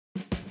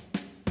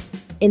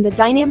In the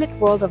dynamic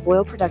world of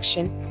oil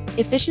production,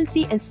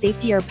 efficiency and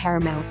safety are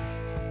paramount.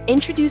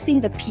 Introducing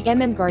the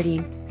PMM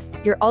Guardian,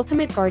 your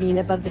ultimate guardian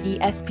above the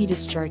ESP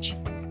discharge.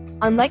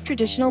 Unlike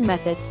traditional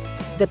methods,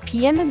 the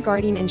PMM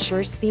Guardian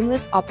ensures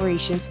seamless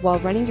operations while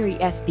running your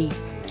ESP,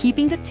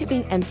 keeping the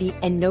tubing empty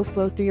and no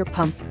flow through your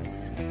pump.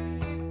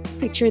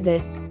 Picture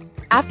this.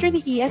 After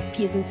the ESP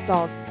is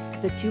installed,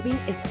 the tubing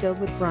is filled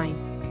with brine,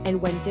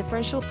 and when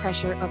differential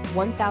pressure of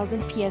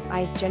 1000 psi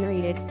is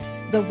generated,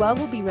 the well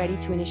will be ready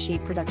to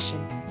initiate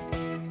production.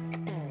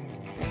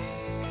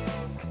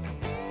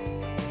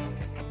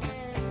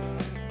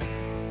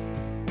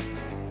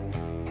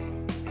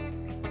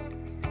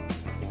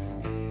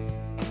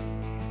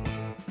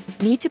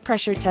 Need to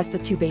pressure test the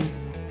tubing?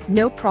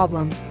 No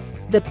problem.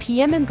 The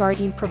PMM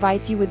Guardian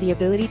provides you with the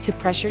ability to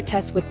pressure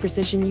test with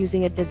precision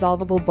using a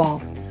dissolvable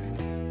ball.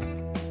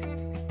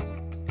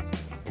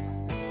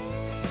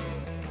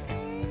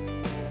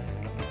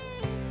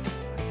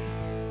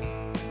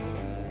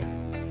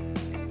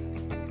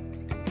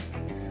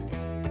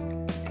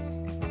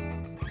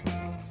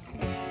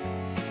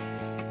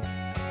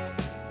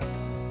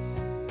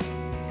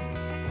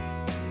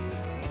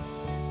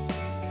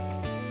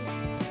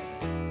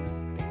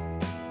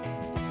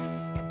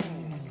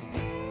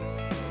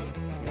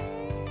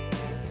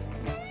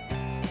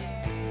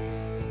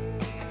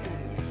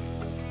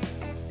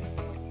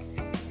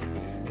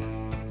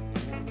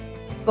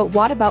 But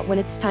what about when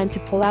it's time to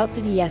pull out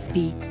the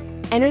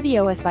ESP? Enter the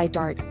OSI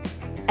dart.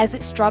 As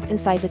it's dropped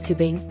inside the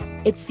tubing,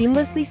 it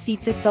seamlessly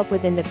seats itself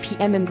within the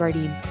PMM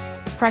Guardian.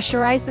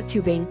 Pressurize the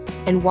tubing,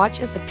 and watch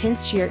as the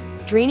pins shear,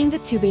 draining the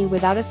tubing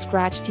without a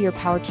scratch to your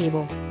power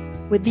cable.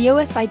 With the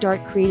OSI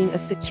dart creating a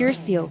secure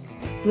seal,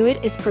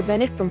 fluid is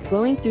prevented from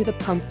flowing through the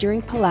pump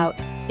during pull-out,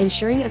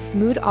 ensuring a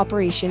smooth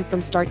operation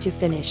from start to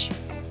finish.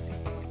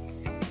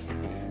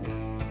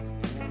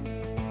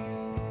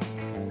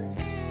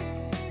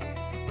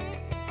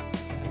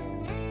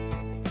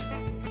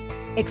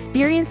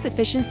 Experience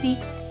efficiency,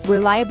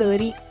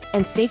 reliability,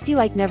 and safety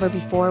like never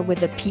before with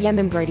the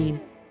PMM Guardian.